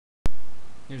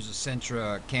Here's the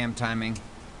Sentra cam timing.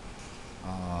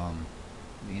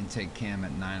 The intake cam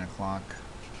at 9 o'clock.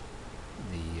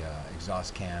 The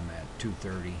exhaust cam at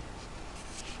 2:30.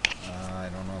 I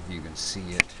don't know if you can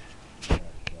see it. But,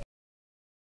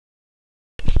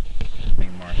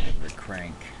 timing mark for the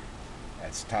crank.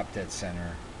 That's top dead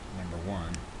center. Number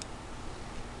 1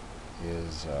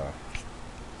 is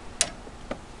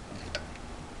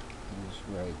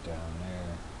right down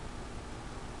there.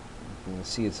 You can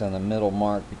see it's on the middle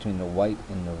mark between the white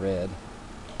and the red.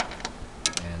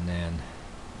 And then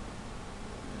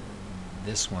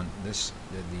this one,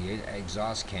 the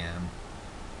exhaust cam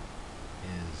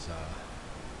is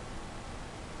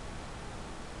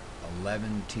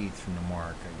 11 teeth from the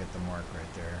mark. I get the mark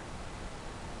right there.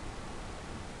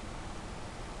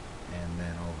 And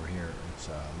then over here, it's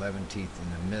 11 teeth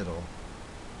in the middle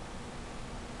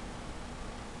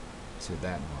to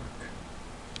that mark.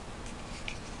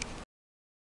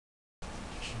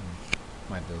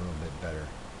 Might be a little bit better.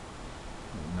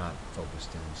 Not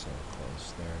focused in so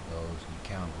close. There it goes. You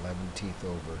count 11 teeth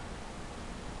over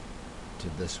to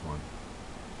this one.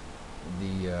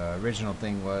 The original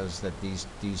thing was that these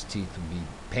teeth would be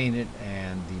painted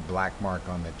and the black mark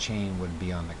on the chain would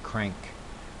be on the crank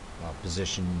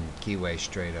position, keyway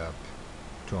straight up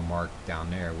to a mark down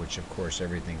there, which of course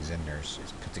everything's in there, it's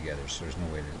put together, so there's no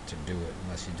way to do it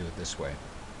unless you do it this way.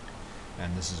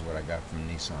 And this is what I got from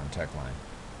Nissan Tech Line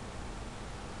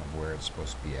of where it's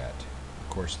supposed to be at. Of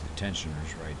course the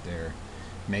tensioner's right there.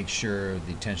 Make sure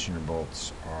the tensioner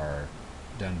bolts are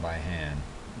done by hand.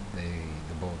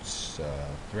 The bolts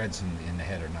threads in the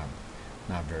head are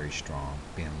not very strong,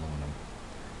 being aluminum,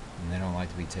 and they don't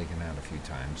like to be taken out a few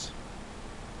times.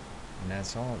 And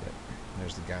that's all of it.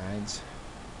 There's the guides,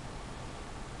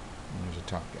 and there's a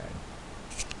top guide.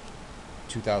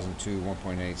 2002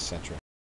 1.8 Sentra.